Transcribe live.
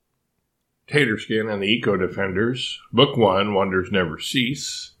Taterskin and the Eco-Defenders, Book 1, Wonders Never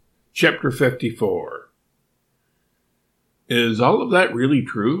Cease, Chapter 54. Is all of that really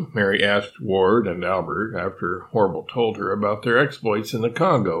true? Mary asked Ward and Albert after Horrible told her about their exploits in the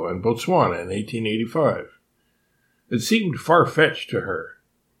Congo and Botswana in 1885. It seemed far-fetched to her,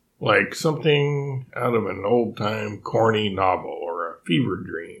 like something out of an old-time corny novel or a fever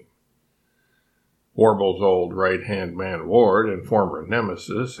dream. Warble's old right-hand man Ward and former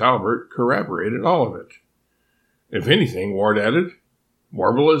nemesis Albert corroborated all of it. If anything, Ward added,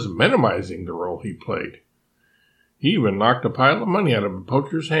 Warble is minimizing the role he played. He even knocked a pile of money out of a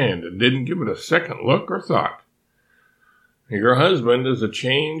poacher's hand and didn't give it a second look or thought. Your husband is a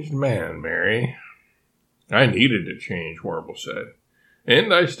changed man, Mary. I needed to change, Warble said.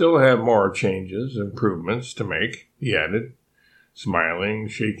 And I still have more changes, improvements to make, he added, smiling,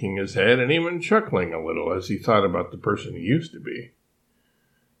 shaking his head, and even chuckling a little as he thought about the person he used to be.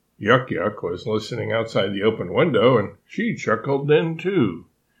 Yuck Yuck was listening outside the open window, and she chuckled then, too.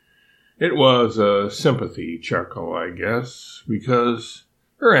 It was a sympathy chuckle, I guess, because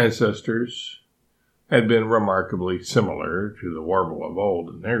her ancestors had been remarkably similar to the Warble of old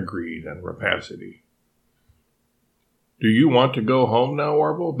in their greed and rapacity. Do you want to go home now,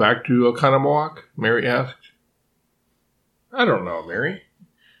 Warble? Back to Oconomowoc? Mary asked. I don't know, Mary.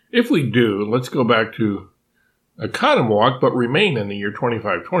 If we do, let's go back to Oconomowoc, but remain in the year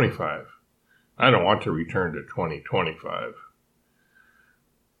 2525. I don't want to return to 2025.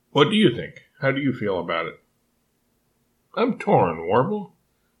 What do you think? How do you feel about it? I'm torn, Warble.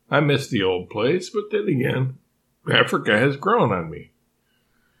 I miss the old place, but then again, Africa has grown on me.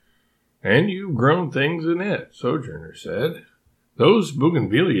 And you've grown things in it, Sojourner said. Those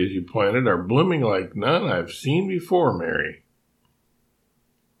bougainvilleas you planted are blooming like none I've seen before, Mary.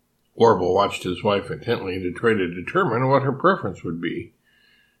 Warble watched his wife intently to try to determine what her preference would be.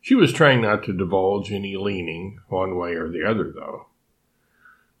 She was trying not to divulge any leaning one way or the other, though.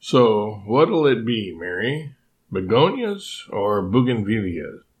 So, what'll it be, Mary? Begonias or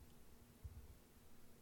bougainvilleas?